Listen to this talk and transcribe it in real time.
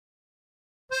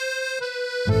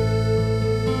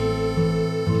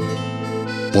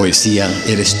Poesía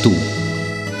eres tú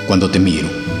cuando te miro,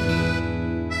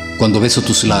 cuando beso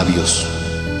tus labios,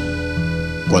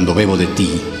 cuando bebo de ti,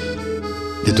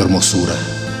 de tu hermosura,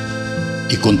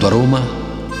 y con tu aroma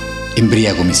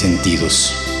embriago mis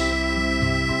sentidos.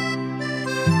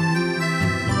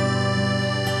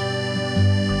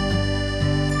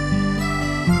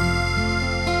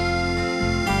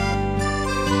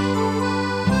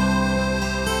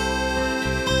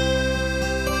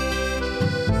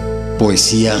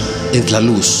 Poesía es la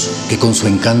luz que con su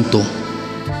encanto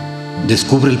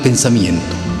descubre el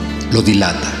pensamiento, lo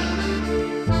dilata.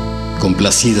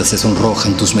 Complacidas se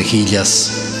sonrojan tus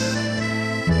mejillas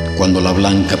cuando la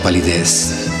blanca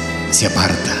palidez se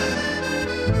aparta.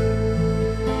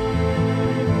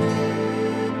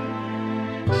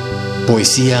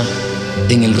 Poesía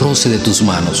en el roce de tus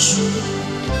manos,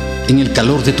 en el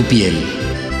calor de tu piel,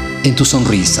 en tu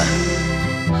sonrisa,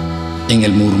 en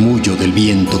el murmullo del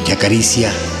viento que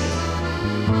acaricia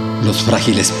los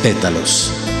frágiles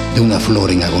pétalos de una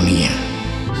flor en agonía.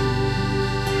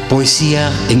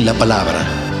 Poesía en la palabra,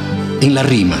 en la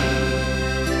rima,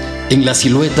 en la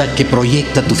silueta que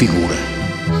proyecta tu figura.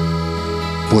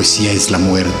 Poesía es la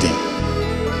muerte,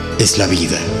 es la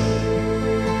vida,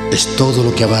 es todo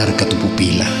lo que abarca tu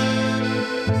pupila.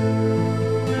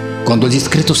 Cuando el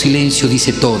discreto silencio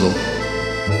dice todo,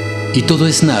 y todo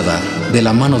es nada de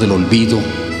la mano del olvido,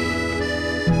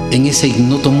 en ese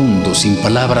ignoto mundo sin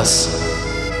palabras,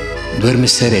 duerme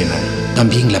serena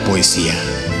también la poesía.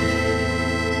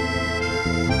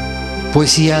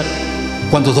 Poesía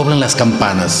cuando doblan las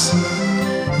campanas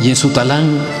y en su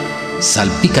talán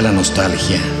salpica la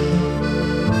nostalgia.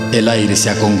 El aire se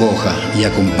acongoja y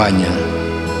acompaña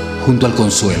junto al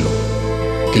consuelo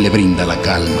que le brinda la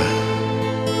calma.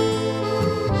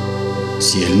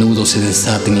 Si el nudo se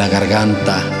desata en la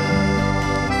garganta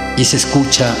y se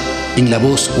escucha en la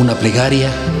voz una plegaria,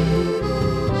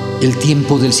 el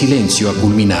tiempo del silencio ha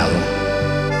culminado.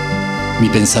 Mi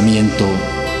pensamiento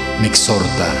me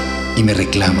exhorta y me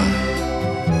reclama.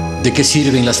 ¿De qué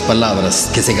sirven las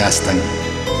palabras que se gastan,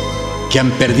 que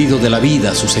han perdido de la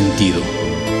vida su sentido,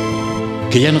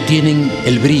 que ya no tienen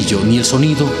el brillo ni el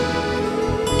sonido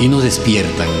y no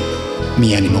despiertan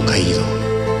mi ánimo caído?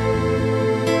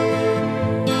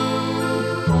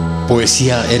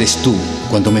 Poesía eres tú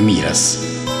cuando me miras,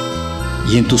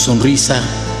 y en tu sonrisa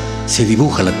se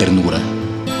dibuja la ternura.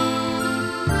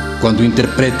 Cuando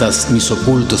interpretas mis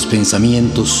ocultos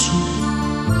pensamientos,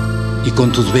 y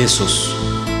con tus besos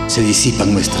se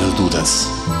disipan nuestras dudas.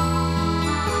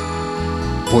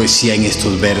 Poesía en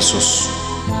estos versos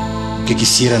que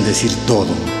quisieran decir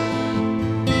todo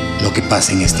lo que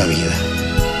pasa en esta vida.